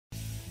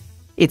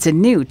It's a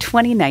new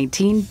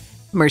 2019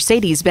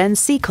 Mercedes-Benz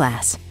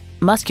C-Class.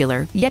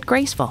 Muscular yet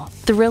graceful,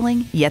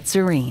 thrilling yet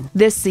serene.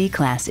 This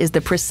C-Class is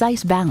the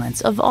precise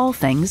balance of all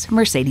things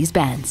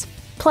Mercedes-Benz.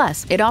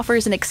 Plus, it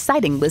offers an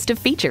exciting list of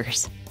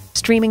features: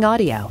 streaming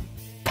audio,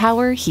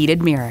 power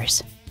heated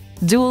mirrors,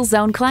 dual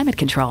zone climate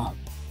control,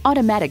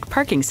 automatic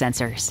parking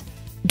sensors,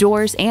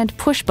 doors and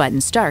push-button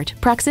start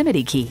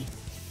proximity key,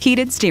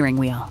 heated steering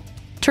wheel,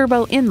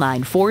 turbo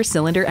inline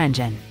 4-cylinder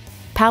engine,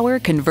 power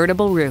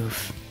convertible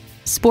roof,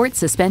 sport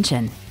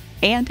suspension,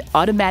 and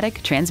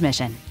automatic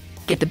transmission.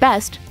 Get the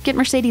best, get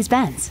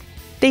Mercedes-Benz.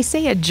 They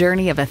say a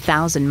journey of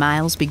 1,000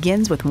 miles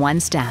begins with one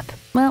step.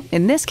 Well,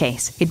 in this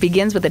case, it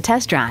begins with a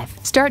test drive.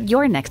 Start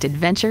your next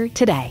adventure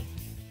today.